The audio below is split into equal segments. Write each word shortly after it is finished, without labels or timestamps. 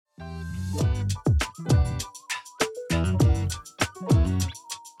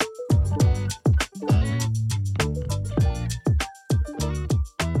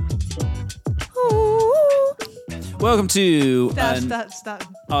Welcome to... Stop.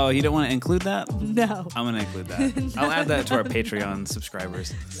 Oh, you don't want to include that? No. I'm going to include that. I'll add that to our Patreon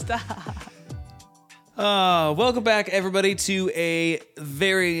subscribers. Stop. Welcome back, everybody, to a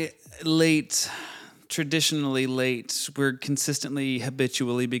very late, traditionally late. We're consistently,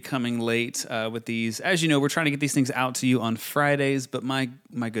 habitually becoming late with these. As you know, we're trying to get these things out to you on Fridays, but my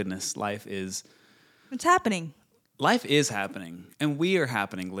goodness, life is... It's happening. Life is happening, and we are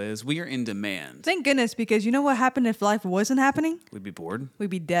happening, Liz. We are in demand. Thank goodness, because you know what happened if life wasn't happening? We'd be bored. We'd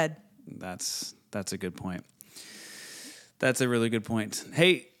be dead. That's a good point. That's a really good point.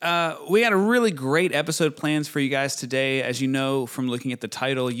 Hey, we had a really great episode planned for you guys today. As you know from looking at the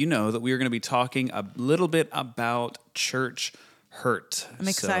title, you know that we are going to be talking a little bit about church hurt. I'm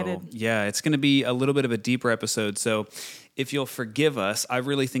excited. Yeah, it's going to be a little bit of a deeper episode. So if you'll forgive us, I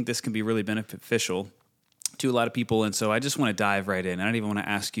really think this can be really beneficial to a lot of people. And so I just want to dive right in. I don't even want to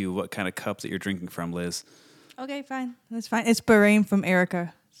ask you what kind of cup that you're drinking from, Liz. Okay, fine. That's fine. It's Bahrain from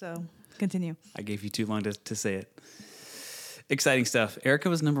Erica. So continue. I gave you too long to say it. Exciting stuff. Erica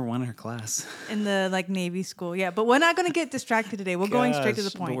was number 1 in her class. In the Navy school. Yeah, but we're not going to get distracted today. We're going straight to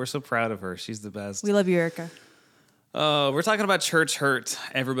the point. But we're so proud of her. She's the best. We love you, Erica. We're talking about church hurt,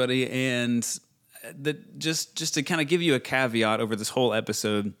 everybody. And just to kind of give you a caveat over this whole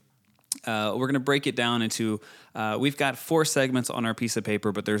episode, we're going to break it down into, we've got 4 segments on our piece of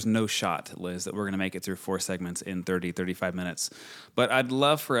paper, but there's no shot, Liz, that we're going to make it through 4 segments in 30, 35 minutes. But I'd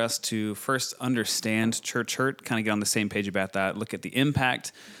love for us to first understand church hurt, kind of get on the same page about that, look at the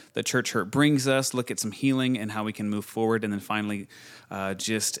impact that church hurt brings us, look at some healing and how we can move forward, and then finally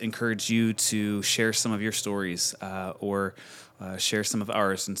just encourage you to share some of your stories or share some of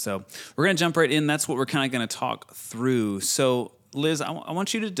ours. And so we're going to jump right in. That's what we're kind of going to talk through. So Liz, I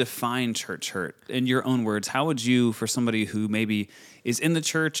want you to define church hurt in your own words. How would you, for somebody who maybe is in the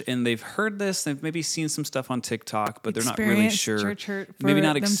church and they've heard this, they've maybe seen some stuff on TikTok, but they're not really sure. Church hurt for maybe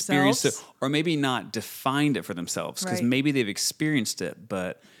not experienced it, themselves? or maybe not defined it for themselves, because Right. maybe they've experienced it,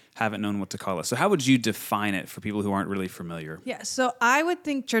 but haven't known what to call it. So how would you define it for people who aren't really familiar? Yeah, so I would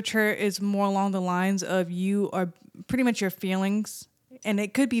think church hurt is more along the lines of you are pretty much your feelings, and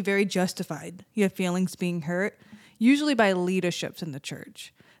it could be very justified, your feelings being hurt, usually by leaderships in the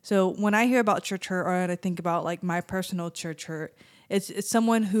church. So when I hear about church hurt, or I think about my personal church hurt, it's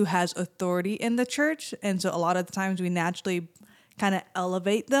someone who has authority in the church. And so a lot of the times we naturally kind of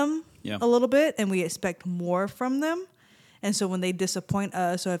elevate them a little bit, and we expect more from them. And so when they disappoint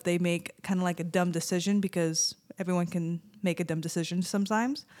us, or if they make kind of a dumb decision, because everyone can make a dumb decision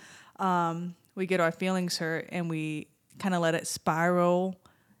sometimes, we get our feelings hurt, and we kind of let it spiral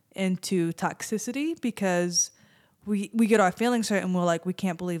into toxicity, because we get our feelings hurt, and we're like, we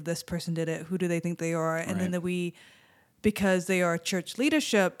can't believe this person did it. Who do they think they are? And then because they are church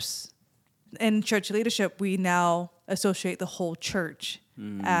leaderships, in church leadership, we now associate the whole church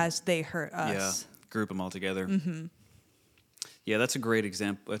as they hurt us. Yeah, group them all together. Mm-hmm. Yeah, that's a great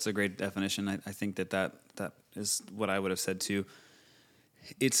example. That's a great definition. I think that is what I would have said too.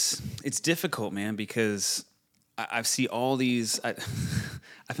 It's difficult, man, because I see all these.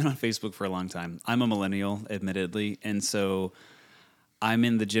 I've been on Facebook for a long time. I'm a millennial, admittedly, and so I'm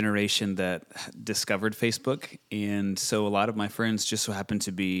in the generation that discovered Facebook, and so a lot of my friends just so happen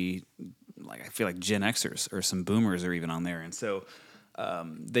to be I feel like Gen Xers, or some boomers are even on there, and so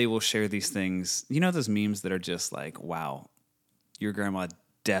they will share these things. You know those memes that are just like, wow, your grandma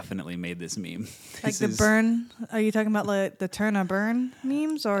definitely made this meme. The burn? Are you talking about the turn or burn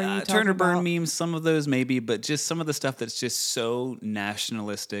memes, or are you talking turn or burn about memes? Some of those maybe, but just some of the stuff that's just so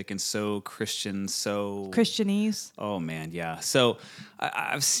nationalistic and so Christian, so Christianese? Oh man, yeah. So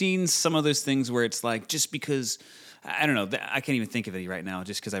I've seen some of those things where it's like, just because I don't know, I can't even think of it right now,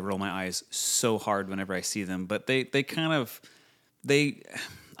 just because I roll my eyes so hard whenever I see them. But they kind of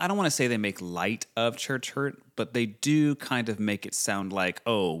I don't want to say they make light of church hurt, but they do kind of make it sound like,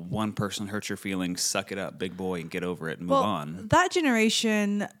 oh, one person hurt your feelings, suck it up, big boy, and get over it and move on. That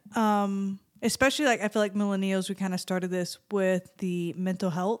generation, especially I feel like millennials, we kind of started this with the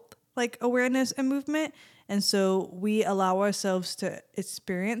mental health awareness and movement. And so we allow ourselves to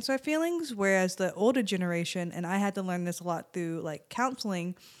experience our feelings, whereas the older generation, and I had to learn this a lot through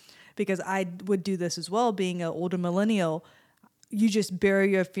counseling, because I would do this as well, being an older millennial. You just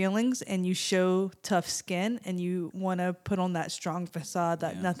bury your feelings and you show tough skin, and you want to put on that strong facade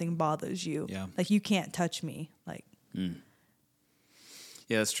that nothing bothers you. Yeah. You can't touch me. Yeah,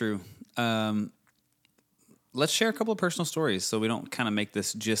 that's true. let's share a couple of personal stories so we don't kind of make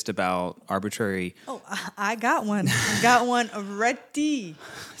this just about arbitrary. Oh, I got one. I got one ready.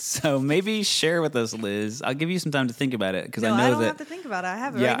 So maybe share with us, Liz. I'll give you some time to think about it because No, I know I don't that. have to think about it. I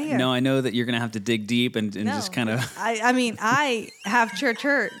have it Yeah, right here. no, I know that you're going to have to dig deep and No. just kind of. I mean, I have church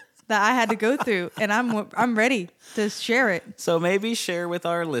hurt that I had to go through, and I'm ready to share it. So maybe share with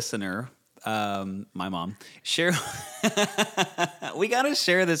our listener, my mom. Share. We got to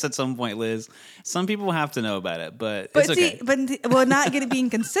share this at some point, Liz. Some people have to know about it, but it's okay. We're not going to be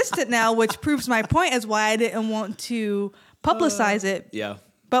inconsistent now, which proves my point as why I didn't want to publicize it. Yeah.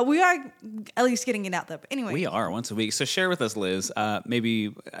 But we are at least getting it out there. But anyway, We are once a week. So share with us, Liz,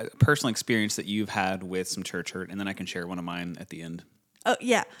 maybe a personal experience that you've had with some church hurt, and then I can share one of mine at the end. Oh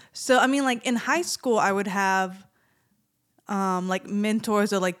yeah. So I mean, like in high school, I would have like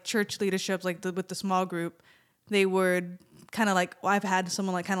mentors or like church leaderships, like with the small group. They would kind of like, I've had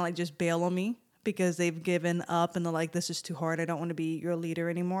someone like kind of like just bail on me because they've given up and they're like, this is too hard. I don't want to be your leader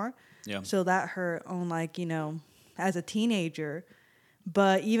anymore. Yeah. So that hurt on like, as a teenager.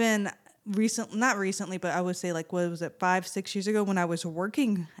 But even not recently, but I would say like, what was it, 5-6 years ago when I was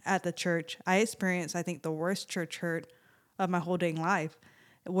working at the church, I experienced, I think, the worst church hurt of my whole dang life.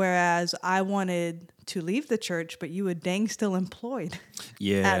 Whereas I wanted to leave the church, but you were dang still employed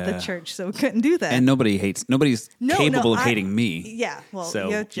at the church, so we couldn't do that. And nobody's capable of hating me. Yeah, well,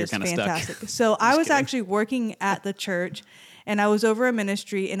 So you're just kinda fantastic. stuck. So I was kidding. actually working at the church, and I was over a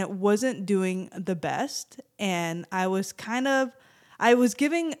ministry, and it wasn't doing the best. And I was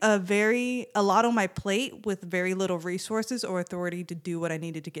giving a lot on my plate with very little resources or authority to do what I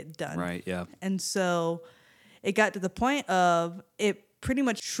needed to get done. Right, yeah. And so it got to the point of it pretty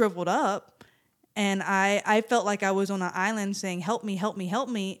much shriveled up. And I felt like I was on an island saying, help me, help me, help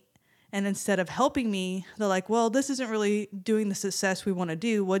me. And instead of helping me, they're like, well, this isn't really doing the success we want to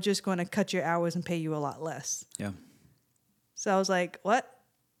do. We're just going to cut your hours and pay you a lot less. Yeah. So I was like, what?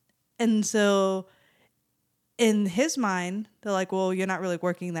 And so in his mind, they're like, well, you're not really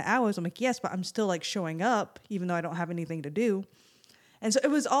working the hours. I'm like, yes, but I'm still like showing up even though I don't have anything to do. And so it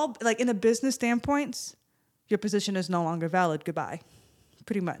was all like in a business standpoint, your position is no longer valid. Goodbye.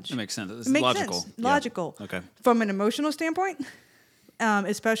 Pretty much. It makes sense. It's It makes logical. sense. Yeah. Logical. Okay. From an emotional standpoint,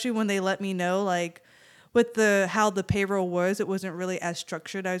 especially when they let me know, like, with how the payroll was, it wasn't really as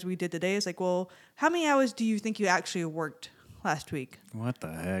structured as we did today. It's like, well, how many hours do you think you actually worked last week? What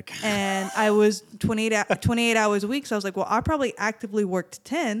the heck? And I was 28 hours a week. So I was like, well, I probably actively worked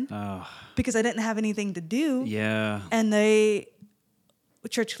 10 because I didn't have anything to do. Yeah. And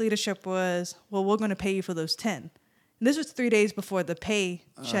church leadership was, well, we're going to pay you for those 10. And this was 3 days before the pay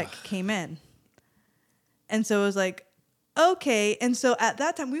check came in. And so it was like, okay. And so at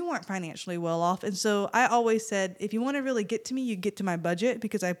that time, we weren't financially well off. And so I always said, if you want to really get to me, you get to my budget,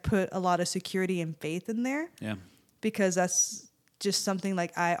 because I put a lot of security and faith in there. Yeah. Because that's just something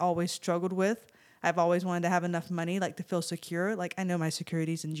like I always struggled with. I've always wanted to have enough money, like to feel secure. Like, I know my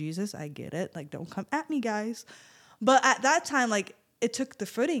security's in Jesus. I get it. Like, don't come at me, guys. But at that time, like, it took the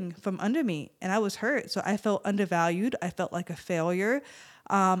footing from under me and I was hurt. So I felt undervalued. I felt like a failure.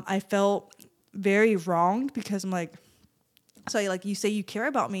 I felt very wronged because I'm like, so like you say you care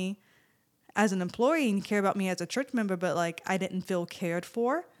about me as an employee and you care about me as a church member, but like I didn't feel cared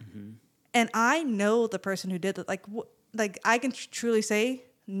for. Mm-hmm. And I know the person who did that. Like I can truly say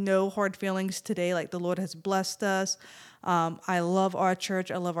no hard feelings today. Like the Lord has blessed us. I love our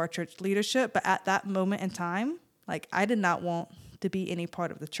church. I love our church leadership. But at that moment in time, like I did not want to be any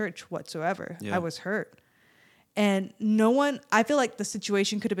part of the church whatsoever. Yeah. I was hurt. And I feel like the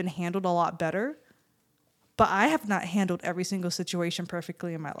situation could have been handled a lot better, but I have not handled every single situation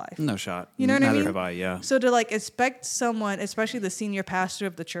perfectly in my life. No shot. You know what I mean? Neither have I, yeah. So to like expect someone, especially the senior pastor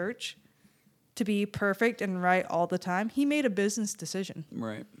of the church, to be perfect and right all the time, he made a business decision.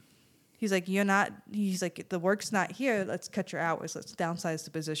 Right. He's like, the work's not here. Let's cut your hours. Let's downsize the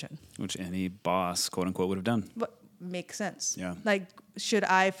position. Which any boss, quote unquote, would have done. But makes sense. Yeah. Like, should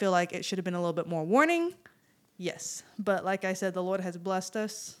I feel like it should have been a little bit more warning? Yes. But like I said, the Lord has blessed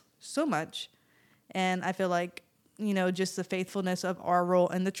us so much. And I feel like, just the faithfulness of our role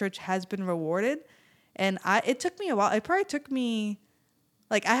in the church has been rewarded. And it took me a while. It probably took me,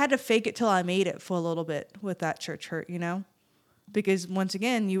 like, I had to fake it till I made it for a little bit with that church hurt, Because once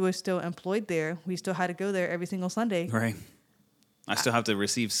again, you were still employed there. We still had to go there every single Sunday. Right. I still have to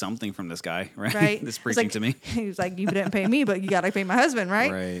receive something from this guy, right? Right. This preaching to me. He was like, you didn't pay me, but you got to pay my husband,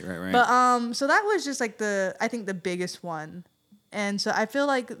 right? Right. But so that was just like I think the biggest one. And so I feel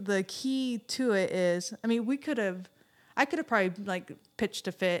like the key to it is, I could have probably like pitched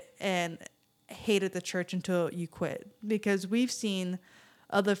a fit and hated the church until you quit, because we've seen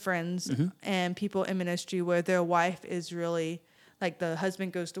other friends and people in ministry where their wife is really like the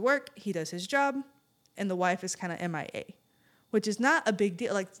husband goes to work, he does his job, and the wife is kind of MIA, which is not a big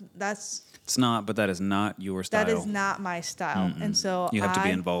deal. Like it's not, but that is not your style. That is not my style. Mm-mm. And so you have to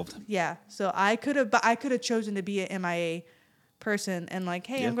be involved. Yeah. So I could have chosen to be an MIA person and like,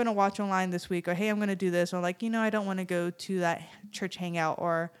 hey, I'm going to watch online this week, or hey, I'm going to do this, or like, I don't want to go to that church hangout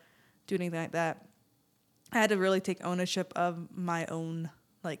or do anything like that. I had to really take ownership of my own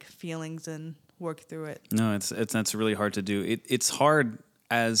like feelings and work through it. No, that's really hard to do. It's hard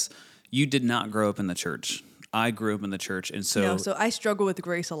as you did not grow up in the church. I grew up in the church, and so I struggle with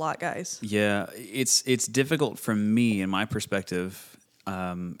grace a lot, guys. Yeah, it's difficult for me, in my perspective,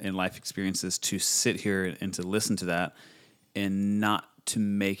 in life experiences, to sit here and to listen to that and not to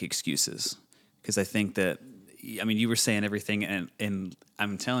make excuses, because I think that, I mean, you were saying everything, and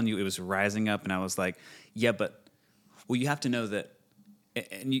I'm telling you, it was rising up, and I was like, yeah, but well, you have to know that.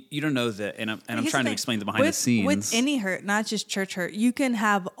 And you don't know that, and I'm trying to explain the behind the scenes. With any hurt, not just church hurt, you can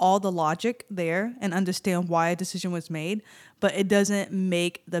have all the logic there and understand why a decision was made, but it doesn't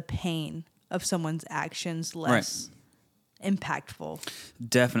make the pain of someone's actions less impactful.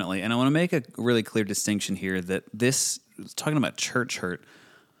 Definitely, and I want to make a really clear distinction here that this, talking about church hurt,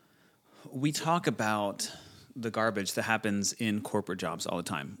 we talk about the garbage that happens in corporate jobs all the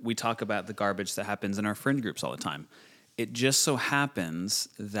time. We talk about the garbage that happens in our friend groups all the time. It just so happens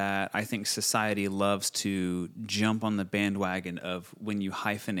that I think society loves to jump on the bandwagon of when you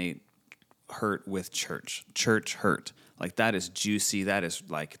hyphenate hurt with church hurt. Like that is juicy. That is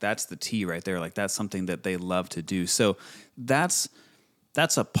like, that's the tea right there. Like that's something that they love to do. So that's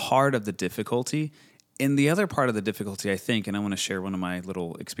a part of the difficulty. And the other part of the difficulty, I think, and I want to share one of my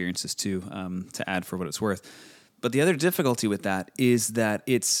little experiences too, to add for what it's worth. But the other difficulty with that is that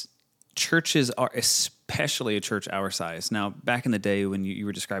churches are, especially a church our size. Now, back in the day when you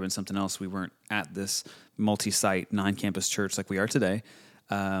were describing something else, we weren't at this multi-site, 9-campus church like we are today.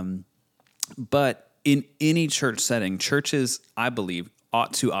 But in any church setting, churches, I believe,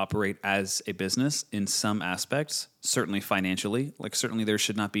 ought to operate as a business in some aspects, certainly financially. Like certainly there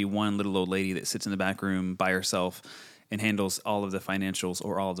should not be one little old lady that sits in the back room by herself and handles all of the financials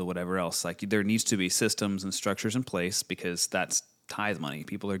or all of the whatever else. Like there needs to be systems and structures in place, because that's tithe money.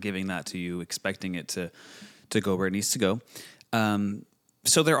 People are giving that to you, expecting it to go where it needs to go.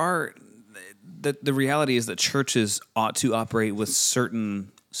 So there are, the reality is that churches ought to operate with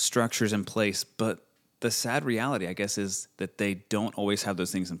certain structures in place, but the sad reality, I guess, is that they don't always have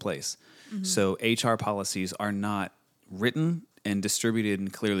those things in place. Mm-hmm. So HR policies are not written and distributed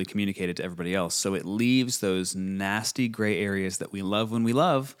and clearly communicated to everybody else. So it leaves those nasty gray areas that we love when we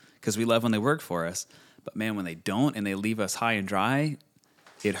love, because we love when they work for us. But man, when they don't and they leave us high and dry,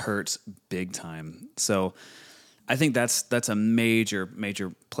 it hurts big time. So I think that's a major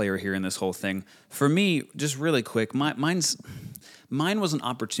player here in this whole thing. For me, just really quick, mine was an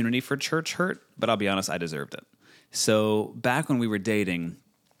opportunity for church hurt, but I'll be honest, I deserved it. So back when we were dating,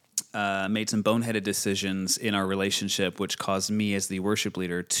 made some boneheaded decisions in our relationship, which caused me as the worship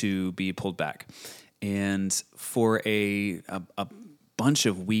leader to be pulled back. And for a bunch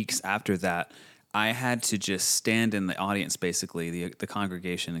of weeks after that, I had to just stand in the audience, basically, the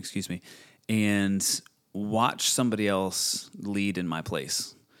congregation, excuse me, and watch somebody else lead in my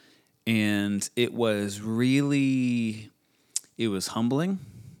place. And it was humbling,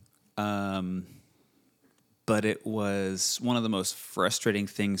 but it was one of the most frustrating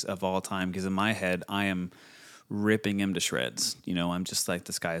things of all time, because in my head, I am ripping him to shreds. I'm just like,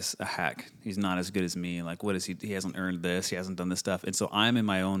 this guy's a hack. He's not as good as me. Like, what is he? He hasn't earned this. He hasn't done this stuff. And so I'm in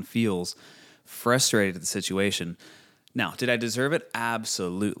my own feels, frustrated at the situation. Now, did I deserve it?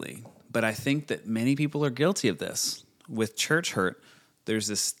 Absolutely. But I think that many people are guilty of this. With church hurt, there's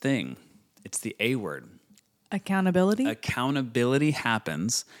this thing. It's the A word. Accountability? Accountability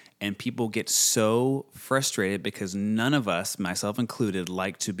happens, and people get so frustrated because none of us, myself included,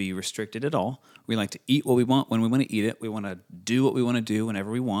 like to be restricted at all. We like to eat what we want when we want to eat it. We want to do what we want to do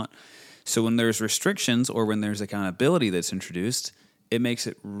whenever we want. So when there's restrictions or when there's accountability that's introduced, it makes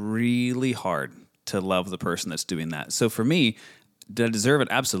it really hard to love the person that's doing that. So for me, did I deserve it?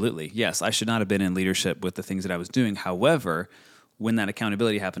 Absolutely. Yes, I should not have been in leadership with the things that I was doing. However, when that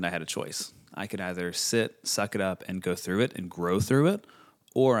accountability happened, I had a choice. I could either sit, suck it up, and go through it and grow through it,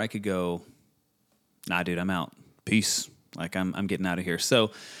 or I could go, nah, dude, I'm out. Peace. Like, I'm getting out of here.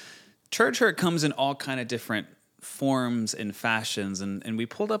 So church hurt comes in all kind of different forms and fashions, and we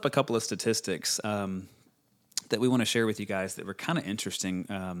pulled up a couple of statistics that we want to share with you guys that were kind of interesting.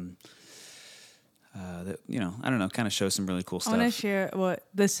 that, I don't know, kind of shows some really cool I stuff. want to share what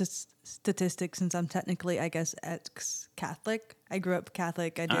this is statistic, since I'm technically, I guess, ex-Catholic. I grew up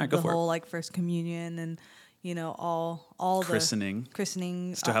Catholic. I did the whole like First Communion and all Christening. the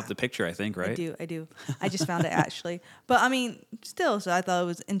christening. Still have the picture, I think, right? I do. I just found it actually, but I mean, still. So I thought it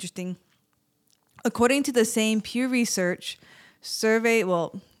was interesting. According to the same Pew Research survey,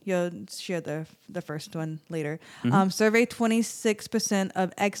 well, you'll share the first one later. Survey 26%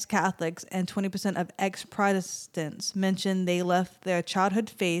 of ex-Catholics and 20% of ex-Protestants mentioned they left their childhood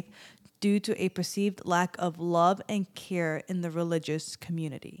faith due to a perceived lack of love and care in the religious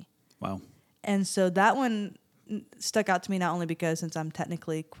community. Wow. And so that one stuck out to me not only because since I'm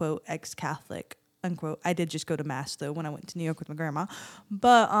technically, quote, ex-Catholic, unquote. I did just go to Mass, though, when I went to New York with my grandma.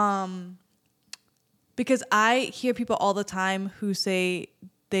 But because I hear people all the time who say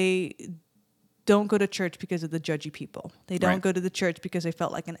they don't go to church because of the judgy people. They don't go to the church because they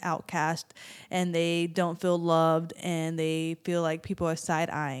felt like an outcast and they don't feel loved and they feel like people are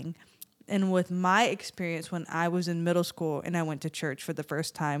side-eyeing. And with my experience when I was in middle school and I went to church for the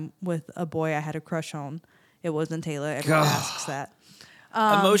first time with a boy I had a crush on, it wasn't Taylor. Everyone asks that.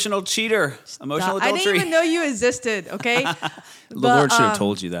 Emotional cheater. Emotional adultery. I didn't even know you existed, okay? The Lord should have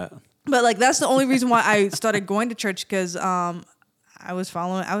told you that. But like that's the only reason why I started going to church, because I was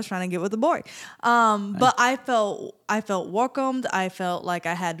trying to get with a boy. But I felt welcomed. I felt like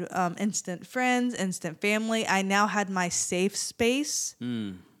I had instant friends, instant family. I now had my safe space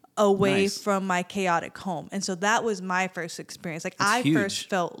away from my chaotic home. And so that was my first experience. Like I first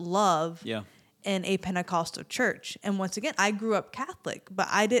felt love in a Pentecostal church. And once again, I grew up Catholic, but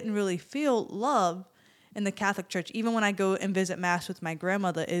I didn't really feel love in the Catholic church. Even when I go and visit Mass with my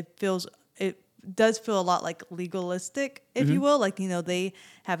grandmother, it does feel a lot like legalistic, if you will. Like, they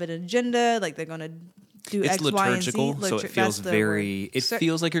have an agenda, like they're going to do X, Y, and Z. So it feels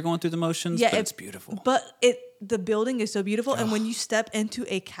feels like you're going through the motions, but it's beautiful. But the building is so beautiful. And when you step into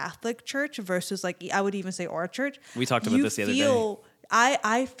a Catholic church versus like, I would even say our church. We talked about this the other day.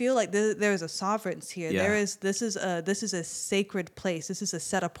 I feel like there is a sovereignty here. Yeah. This is a sacred place. This is a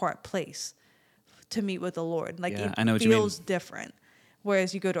set apart place to meet with the Lord. Like I know it what you mean. feels different.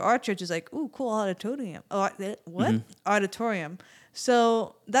 Whereas you go to our church, it's like, ooh, cool auditorium. What? Auditorium.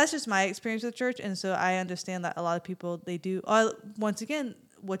 So that's just my experience with church. And so I understand that a lot of people, they do. Once again,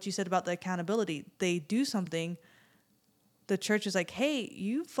 what you said about the accountability, they do something. The church is like, hey,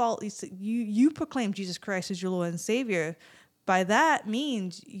 you proclaim Jesus Christ as your Lord and Savior. By that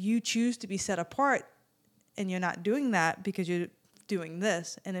means you choose to be set apart, and you're not doing that because you're doing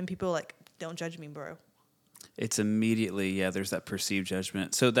this. And then people are like, don't judge me, bro. It's immediately, there's that perceived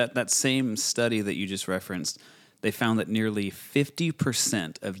judgment. So that same study that you just referenced, they found that nearly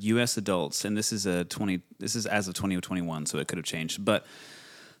 50% of U.S. adults, and this is as of 2021, so it could have changed, but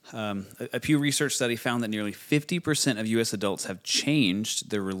a Pew Research study found that nearly 50% of U.S. adults have changed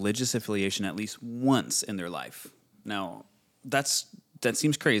their religious affiliation at least once in their life. Now, that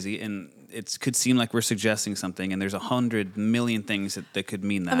seems crazy, and it could seem like we're suggesting something, and there's 100 million things that could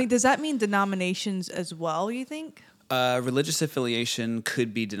mean that. I mean, does that mean denominations as well, you think? Religious affiliation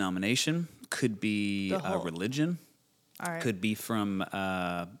could be denomination, could be religion, could be from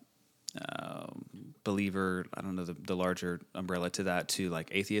believer, I don't know, the larger umbrella to that, to like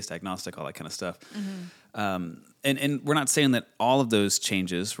atheist, agnostic, all that kind of stuff. And we're not saying that all of those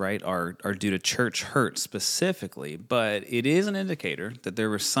changes, right, are due to church hurt specifically, but it is an indicator that there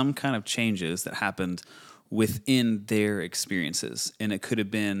were some kind of changes that happened within their experiences. And it could have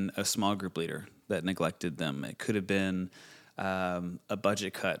been a small group leader that neglected them. It could have been a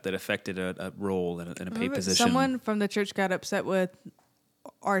budget cut that affected a role in a paid position. Someone from the church got upset with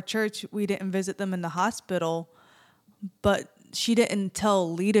our church. We didn't visit them in the hospital, but she didn't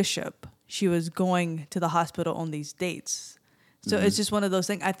tell leadership she was going to the hospital on these dates. So it's just one of those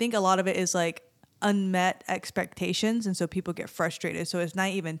things. I think a lot of it is like unmet expectations, and so people get frustrated. So it's not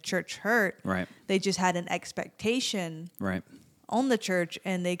even church hurt. Right. They just had an expectation on the church,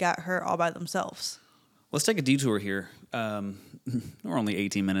 and they got hurt all by themselves. Let's take a detour here. We're only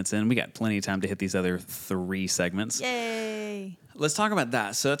 18 minutes in. We got plenty of time to hit these other 3 segments. Yay. Let's talk about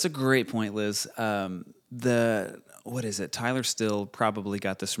that. So that's a great point, Liz. What is it? Tyler Still probably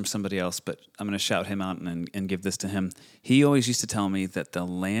got this from somebody else, but I'm going to shout him out and give this to him. He always used to tell me that the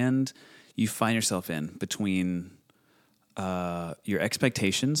land you find yourself in between your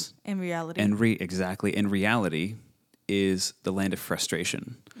expectations and reality, and reality is the land of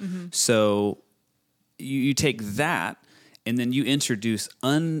frustration. So you take that and then you introduce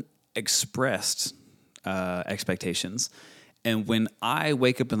unexpressed expectations. And when I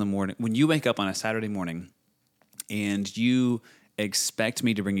wake up in the morning, when you wake up on a Saturday morning and you expect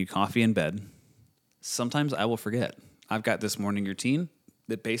me to bring you coffee in bed, sometimes I will forget. I've got this morning routine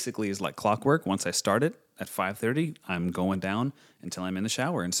that basically is like clockwork. Once I start it at 5:30, I'm going down until I'm in the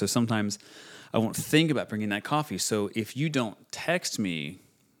shower. And so sometimes I won't think about bringing that coffee. So if you don't text me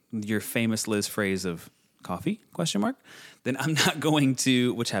your famous Liz phrase of coffee, ? Then I'm not going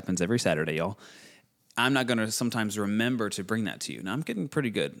to, which happens every Saturday, y'all. I'm not going to sometimes remember to bring that to you. Now I'm getting pretty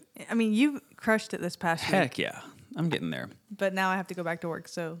good. I mean, you crushed it this past week. Heck yeah. I'm getting there. But now I have to go back to work,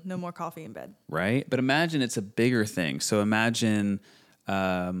 so no more coffee in bed. Right? But imagine it's a bigger thing. So imagine,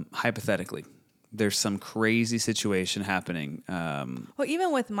 hypothetically, there's some crazy situation happening. Well,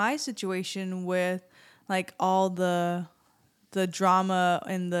 even with my situation with like all the drama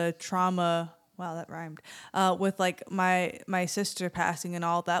and the trauma, wow, that rhymed, with like my sister passing and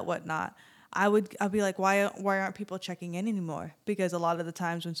all that whatnot, I'd be like, why aren't people checking in anymore? Because a lot of the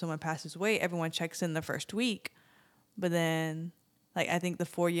times when someone passes away, everyone checks in the first week. But then, like, I think the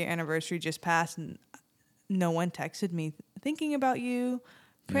 4-year anniversary just passed and no one texted me thinking about you,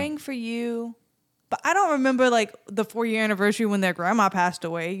 praying for you. But I don't remember, like, the 4-year anniversary when their grandma passed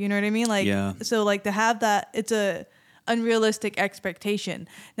away. You know what I mean? Like, so, like, to have that, it's a unrealistic expectation.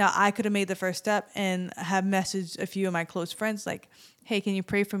 Now, I could have made the first step and have messaged a few of my close friends, like, hey, can you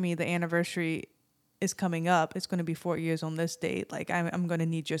pray for me? The anniversary is coming up. It's going to be 4 years on this date. Like, I'm going to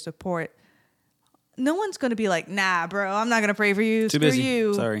need your support. No one's going to be like, nah, bro, I'm not going to pray for you. Too Screw busy.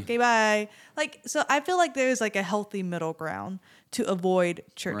 you. Sorry. Okay, bye. Like, so I feel like there's like a healthy middle ground to avoid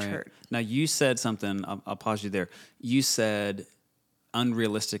church hurt. Now, you said something, I'll pause you there. You said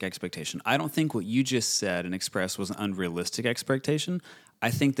unrealistic expectation. I don't think what you just said and expressed was an unrealistic expectation.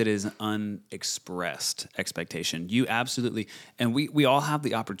 I think that is an unexpressed expectation. You absolutely, and we all have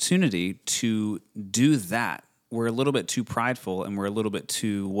the opportunity to do that. We're a little bit too prideful and we're a little bit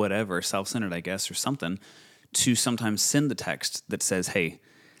too whatever, self-centered, I guess, or something, to sometimes send the text that says, hey,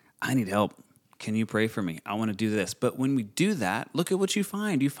 I need help. Can you pray for me? I want to do this. But when we do that, look at what you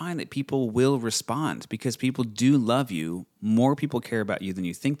find. You find that people will respond because people do love you. More people care about you than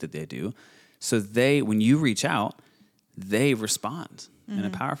you think that they do. So when you reach out, they respond in a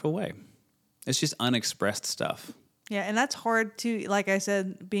powerful way. It's just unexpressed stuff. Yeah, and that's hard to, like I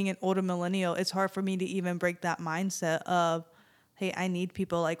said, being an older millennial, it's hard for me to even break that mindset of, hey, I need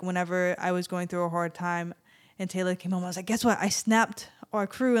people. Like whenever I was going through a hard time and Taylor came home, I was like, guess what? I snapped our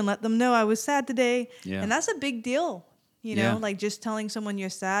crew and let them know I was sad today. Yeah. And that's a big deal, you know, Yeah. like just telling someone you're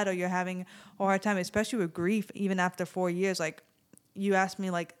sad or you're having a hard time, especially with grief, even after 4 years. Like you asked me,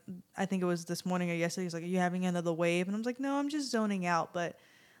 like, I think it was this morning or yesterday, he's like, are you having another wave? And I was like, no, I'm just zoning out. But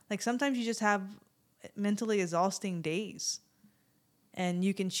like sometimes you just have mentally exhausting days and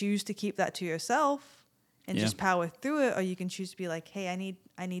you can choose to keep that to yourself and just power through it, or you can choose to be like, hey,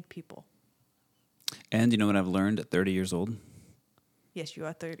 I need people. And you know what I've learned at 30 years old? Yes, you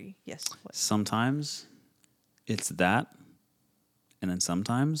are 30. Yes. What? Sometimes it's that, and then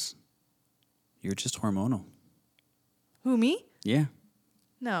sometimes you're just hormonal. Who, me? Yeah.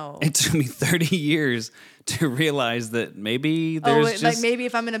 No. It took me 30 years to realize that maybe there's just... like maybe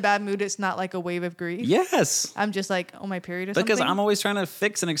if I'm in a bad mood, it's not like a wave of grief. Yes. I'm just like, oh, my period or Because something. I'm always trying to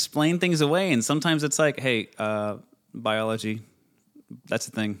fix and explain things away. And sometimes it's like, hey, biology, that's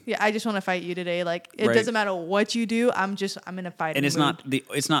the thing. Yeah, I just want to fight you today. Like, it Right. doesn't matter what you do. I'm in a fighting And it's mood.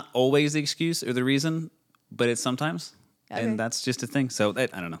 it's not always the excuse or the reason, but it's sometimes. Okay. And that's just a thing. So I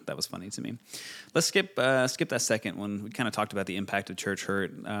don't know. That was funny to me. Let's skip that second one. We kind of talked about the impact of church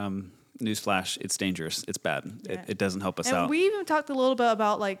hurt. Newsflash, it's dangerous. It's bad. Yeah. It doesn't help us And out. we even talked a little bit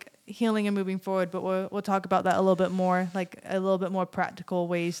about like healing and moving forward, but we'll talk about that a little bit more, like a little bit more practical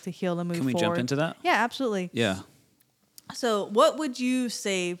ways to heal and move forward. Can we jump into that? Yeah, absolutely. Yeah. So what would you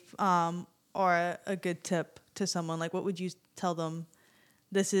say or a good tip to someone? Like what would you tell them?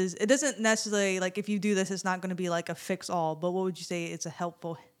 It doesn't necessarily, like if you do this, it's not going to be like a fix all, but what would you say is a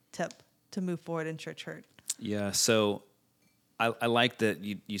helpful tip to move forward in church hurt? Yeah. So I like that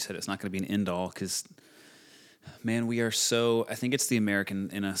you said it's not going to be an end all because, man, I think it's the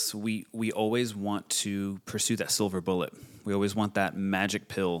American in us. We always want to pursue that silver bullet. We always want that magic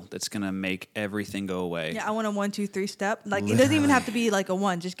pill that's going to make everything go away. Yeah, I want a 1, 2, 3 step. Like it doesn't even have to be like a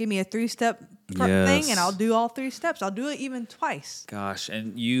one. Just give me a 3-step thing and I'll do all 3 steps. I'll do it even twice. Gosh,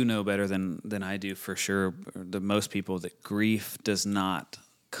 and you know better than I do for sure, the most people, that grief does not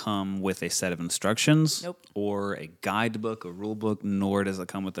come with a set of instructions or a guidebook, a rule book, nor does it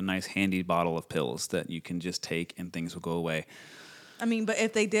come with a nice handy bottle of pills that you can just take and things will go away. I mean, but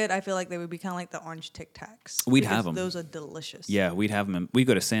if they did, I feel like they would be kind of like the orange Tic Tacs. We'd have them. Those are delicious. Yeah, we'd have them. We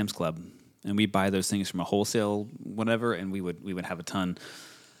go to Sam's Club and we buy those things from a wholesale whatever, and we would have a ton.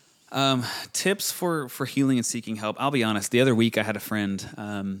 Tips for healing and seeking help. I'll be honest. The other week, I had a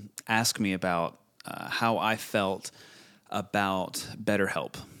friend ask me about how I felt about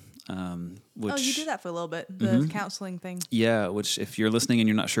BetterHelp. Which, Oh, you did that for a little bit, the counseling thing. Yeah, which if you're listening and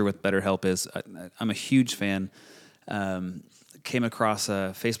you're not sure what BetterHelp is, I'm a huge fan. Came across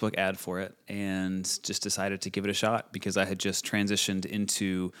a Facebook ad for it and just decided to give it a shot because I had just transitioned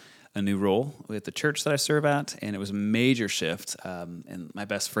into a new role with the church that I serve at, and it was a major shift. And my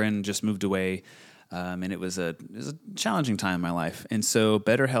best friend just moved away, and it was a challenging time in my life. And so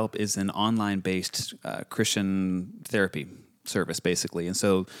BetterHelp is an online-based Christian therapy service, basically. And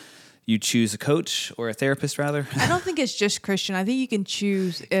so you choose a coach or a therapist, rather. I don't think it's just Christian. I think you can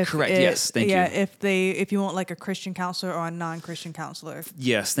choose if Correct. Yes. Thank you. if you want like a Christian counselor or a non-Christian counselor.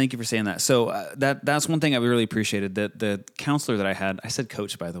 Yes. Thank you for saying that. So that's one thing I really appreciated. That the counselor that I had, I said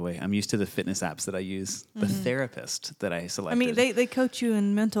coach, by the way. I'm used to the fitness apps that I use. The therapist that I selected. I mean, they coach you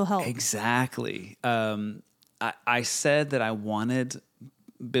in mental health. Exactly. I said that I wanted.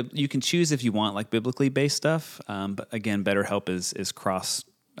 You can choose if you want like biblically based stuff, but again, BetterHelp is cross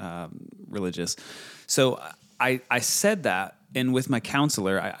religious. So I said that, and with my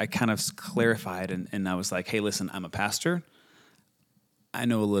counselor, I kind of clarified, and I was like, hey, listen, I'm a pastor. I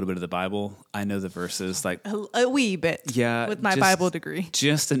know a little bit of the Bible. I know the verses, like a wee bit. Yeah, with my Bible degree,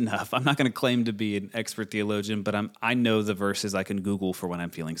 just enough. I'm not going to claim to be an expert theologian, but I know the verses I can Google for when I'm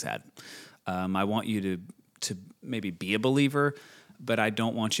feeling sad. I want you to maybe be a believer, but I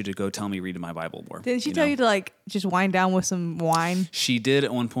don't want you to go tell me reading my Bible more. Didn't she tell you to like just wind down with some wine? She did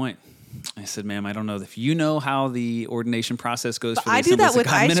at one point. I said, ma'am, I don't know if you know how the ordination process goes for the I do that with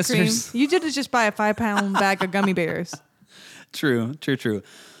ice ministers. cream. You did it just buy a 5-pound bag of gummy bears. True.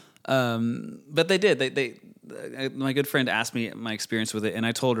 But they did. My good friend asked me my experience with it, and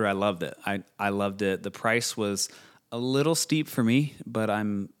I told her I loved it. I loved it. The price was a little steep for me, but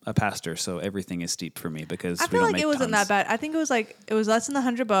I'm a pastor, so everything is steep for me because I feel like it wasn't tons. that bad. I think it was less than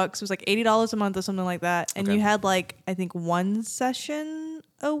 $100. It was like $80 a month or something like that, and you had like I think one session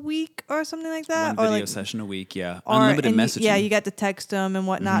a week or something like that, One or video like session a week, yeah. Unlimited messaging. You got to text them and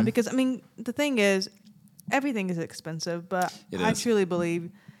whatnot because I mean the thing is everything is expensive, but I truly believe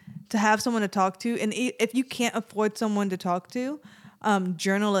to have someone to talk to, and if you can't afford someone to talk to,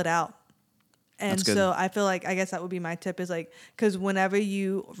 journal it out. And so I feel like, I guess that would be my tip is like, because whenever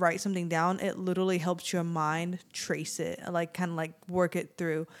you write something down, it literally helps your mind trace it, like kind of like work it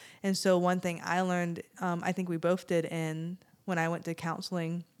through. And so one thing I learned, I think we both did when I went to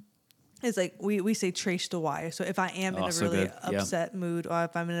counseling, is like we say trace the why. So if I am in a really upset mood or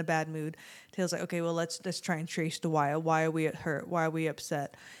if I'm in a bad mood, Taylor's like, okay, well, let's try and trace the why. Why are we hurt? Why are we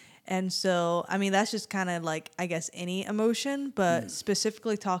upset? And so, I mean, that's just kind of like, I guess, any emotion, but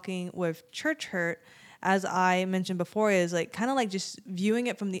specifically talking with church hurt, as I mentioned before, is like kind of like just viewing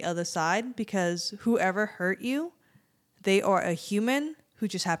it from the other side, because whoever hurt you, they are a human who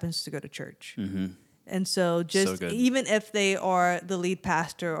just happens to go to church. Mm-hmm. And so even if they are the lead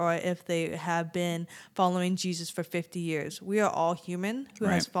pastor or if they have been following Jesus for 50 years, we are all human who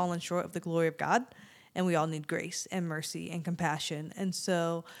has fallen short of the glory of God. And we all need grace and mercy and compassion. And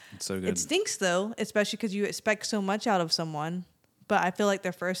so it stinks, though, especially because you expect so much out of someone. But I feel like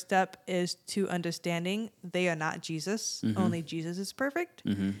their first step is to understanding they are not Jesus. Mm-hmm. Only Jesus is perfect.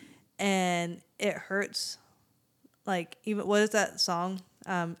 Mm-hmm. And it hurts. Like, even what is that song?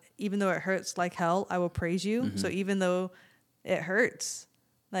 Even though it hurts like hell, I will praise you. Mm-hmm. So even though it hurts,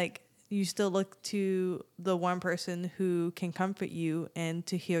 like, you still look to the one person who can comfort you and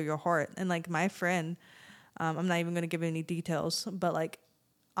to heal your heart. And like my friend, I'm not even going to give any details, but like,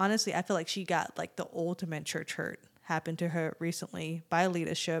 honestly, I feel like she got like the ultimate church hurt happened to her recently by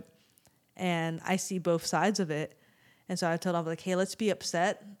leadership. And I see both sides of it. And so I told her, like, hey, let's be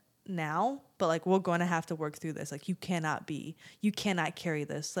upset now, but like, we're going to have to work through this. Like, you cannot carry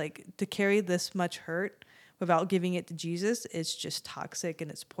this. Like, to carry this much hurt without giving it to Jesus, it's just toxic and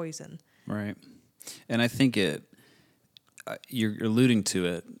it's poison. Right. And I think you're alluding to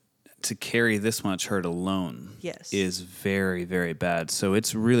it, to carry this much hurt alone is very, very bad. So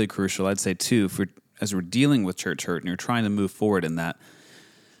it's really crucial, I'd say, too, as we're dealing with church hurt and you're trying to move forward in that,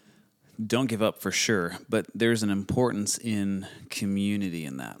 don't give up for sure, but there's an importance in community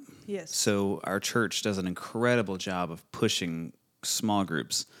in that. Yes. So our church does an incredible job of pushing small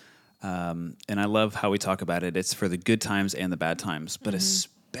groups. And I love how we talk about it. It's for the good times and the bad times, but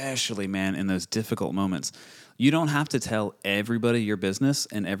especially, man, in those difficult moments. You don't have to tell everybody your business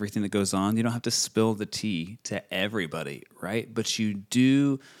and everything that goes on. You don't have to spill the tea to everybody, right? But you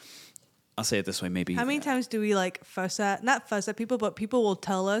do, I'll say it this way, maybe. How many times do we like not fuss at people, but people will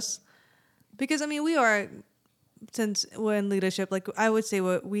tell us, because I mean, since we're in leadership, like I would say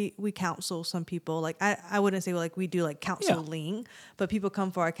we counsel some people. Like I wouldn't say like we do like counseling, but people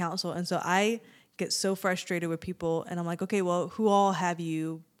come for our counsel. And so I get so frustrated with people, and I'm like, okay, well, who all have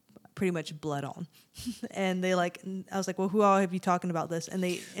you pretty much blood on? And I was like, well, who all have you talking about this? And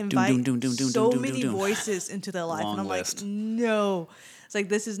they invite so many voices into their life. Long and I'm list. like, no. It's like,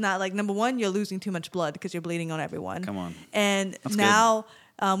 this is not like, number one, you're losing too much blood because you're bleeding on everyone. Come on. And That's now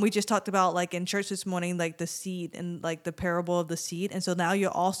we just talked about like in church this morning, like the seed and like the parable of the seed. And so now you're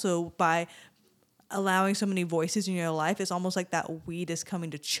also, by allowing so many voices in your life, it's almost like that weed is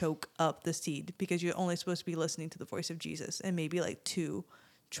coming to choke up the seed, because you're only supposed to be listening to the voice of Jesus and maybe like 2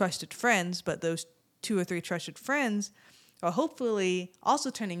 trusted friends, but those 2 or 3 trusted friends are hopefully also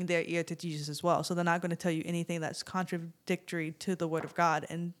turning their ear to Jesus as well. So they're not going to tell you anything that's contradictory to the word of God,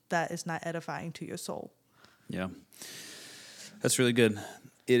 and that is not edifying to your soul. Yeah. That's really good.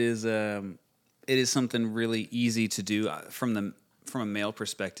 It is something really easy to do from a male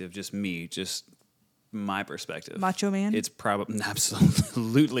perspective, just my perspective. Macho man? It's probably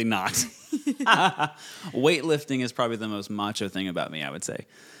absolutely not. Weightlifting is probably the most macho thing about me, I would say.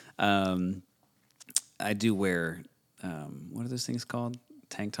 I do wear, what are those things called?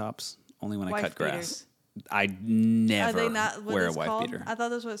 Tank tops? Only when I cut grass. I never Are they not what wear a it's wife called? beater. I thought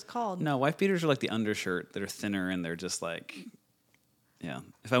that's what it's called. No, wife beaters are like the undershirt that are thinner, and they're just like, yeah.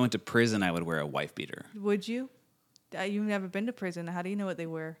 If I went to prison, I would wear a wife beater. Would you? You've never been to prison. How do you know what they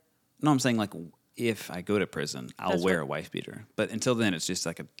wear? No, I'm saying like if I go to prison, I'll wear a wife beater. But until then, it's just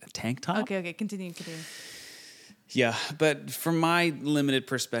like a tank top. Okay, continue. Yeah, but from my limited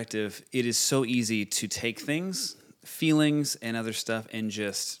perspective, it is so easy to take things, feelings, and other stuff and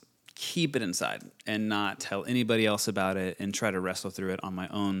just keep it inside and not tell anybody else about it and try to wrestle through it on my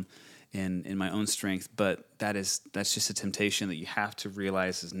own and in my own strength. But that's just a temptation that you have to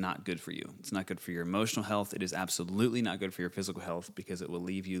realize is not good for you. It's not good for your emotional health. It is absolutely not good for your physical health, because it will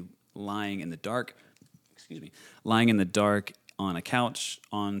leave you lying in the dark on a couch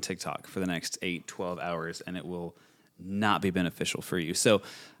on TikTok for the next 8-12 hours, and it will not be beneficial for you. So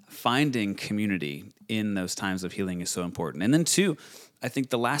finding community in those times of healing is so important. And then 2, I think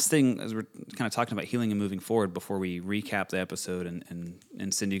the last thing, as we're kind of talking about healing and moving forward before we recap the episode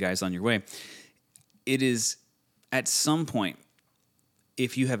and send you guys on your way, it is at some point,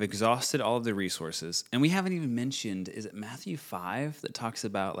 if you have exhausted all of the resources, and we haven't even mentioned, is it Matthew 5 that talks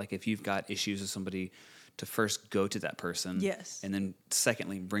about like if you've got issues with somebody, to first go to that person. Yes. And then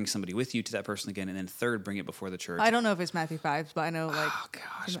secondly, bring somebody with you to that person again. And then third, bring it before the church. I don't know if it's Matthew 5, but I know like... Oh,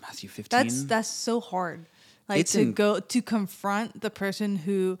 gosh, Matthew 15. That's so hard. Like to confront the person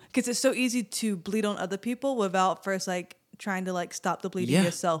who... Because it's so easy to bleed on other people without first like trying to like stop the bleeding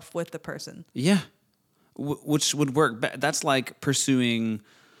yourself with the person. Yeah. Which would work. That's like pursuing...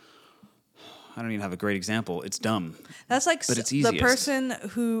 I don't even have a great example. It's dumb. That's like but it's the person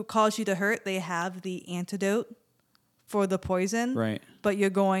who caused you to hurt, they have the antidote for the poison. Right. But you're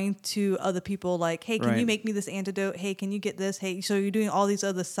going to other people like, hey, can you make me this antidote? Hey, can you get this? Hey, so you're doing all these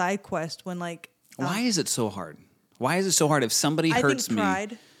other side quests when like... Why is it so hard? Why is it so hard if somebody hurts me?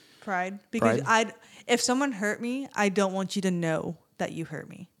 Pride. Because if someone hurt me, I don't want you to know that you hurt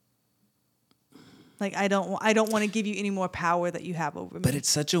me. Like I don't want to give you any more power that you have over me. But it's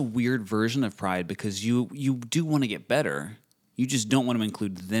such a weird version of pride, because you do want to get better. You just don't want to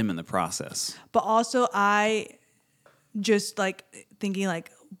include them in the process. But also I just like thinking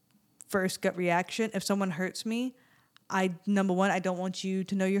like first gut reaction, if someone hurts me, number one, I don't want you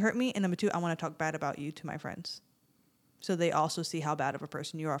to know you hurt me, and number 2, I want to talk bad about you to my friends. So they also see how bad of a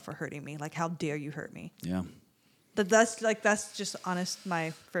person you are for hurting me. Like, how dare you hurt me? Yeah. But that's just honest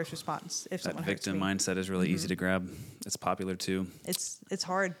my first response. If someone hurts me. Victim mindset is really easy to grab. It's popular too. It's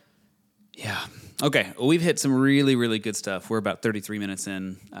hard. Yeah. Okay. Well, we've hit some really, really good stuff. We're about 33 minutes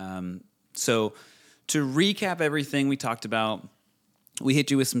in. So to recap everything we talked about, we hit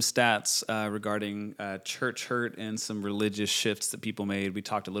you with some stats regarding church hurt and some religious shifts that people made. We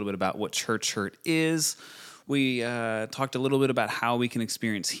talked a little bit about what church hurt is. We talked a little bit about how we can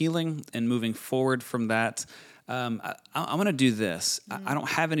experience healing, and moving forward from that. I'm going to do this. I don't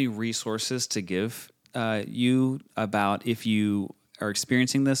have any resources to give you about if you are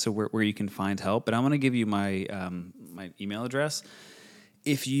experiencing this or where you can find help, but I'm going to give you my my email address.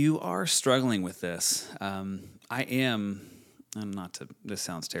 If you are struggling with this, this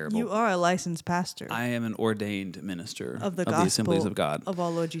sounds terrible. You are a licensed pastor. I am an ordained minister of the Assemblies of God. Of our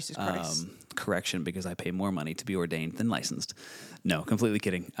Lord Jesus Christ. Correction, because I pay more money to be ordained than licensed. No, completely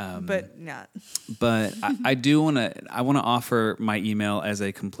kidding. But not. But I want to offer my email as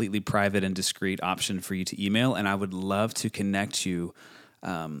a completely private and discreet option for you to email, and I would love to connect you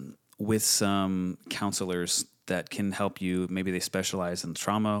with some counselors that can help you. Maybe they specialize in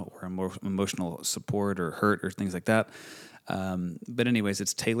trauma or emotional support or hurt or things like that. But anyways,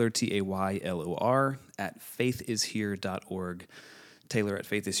 it's Taylor, Taylor, at faithishere.org. Taylor at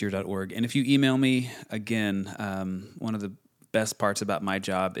faithishere.org. And if you email me, again, one of the best parts about my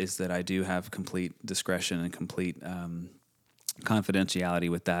job is that I do have complete discretion and complete confidentiality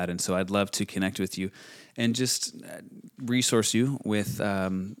with that. And so I'd love to connect with you and just resource you with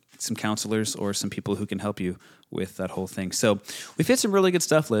some counselors or some people who can help you with that whole thing. So we've hit some really good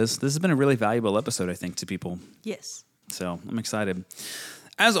stuff, Liz. This has been a really valuable episode, I think, to people. Yes. So I'm excited.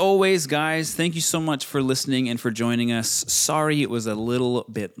 As always, guys, thank you so much for listening and for joining us. Sorry it was a little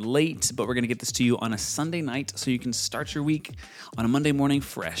bit late, but we're going to get this to you on a Sunday night so you can start your week on a Monday morning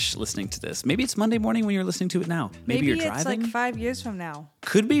fresh listening to this. Maybe it's Monday morning when you're listening to it now. Maybe you're driving. It's like 5 years from now.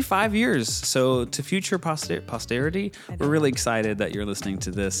 Could be 5 years. So to future posterity, we're really excited that you're listening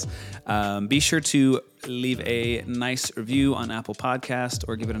to this. Be sure to leave a nice review on Apple Podcast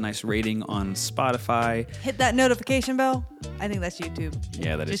or give it a nice rating on Spotify. Hit that notification bell. I think that's YouTube.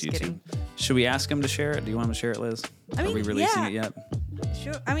 Yeah, that is Just YouTube. kidding. Should we ask them to share it? Do you want them to share it, Liz? Are we releasing it yet?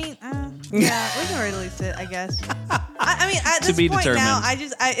 Sure. I mean, yeah, we can release it, I guess. I mean, at this be point determined. now,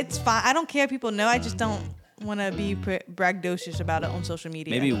 it's fine. I don't care if people know. I just don't want to be braggadocious about it on social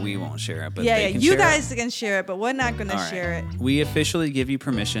media. Maybe we won't share it, but yeah, they can you share guys it. can share it, but we're not going to All right. share it. We officially give you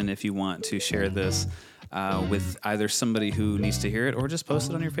permission if you want to share this with either somebody who needs to hear it or just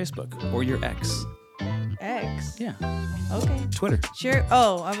post it on your Facebook or your ex. Ex. Yeah. Okay. Twitter. Share.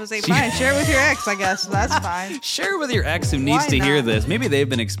 Oh, I was say fine. Share it with your ex. I guess that's fine. Share it with your ex who needs to hear not? this. Maybe they've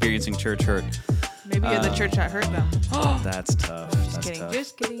been experiencing church hurt. Maybe you're the church that hurt them. That's tough. That's Just kidding. tough.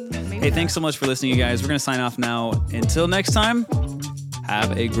 Just kidding. Maybe Hey, not. thanks so much for listening, you guys. We're going to sign off now. Until next time,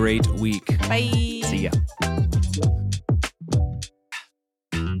 have a great week. Bye. See ya.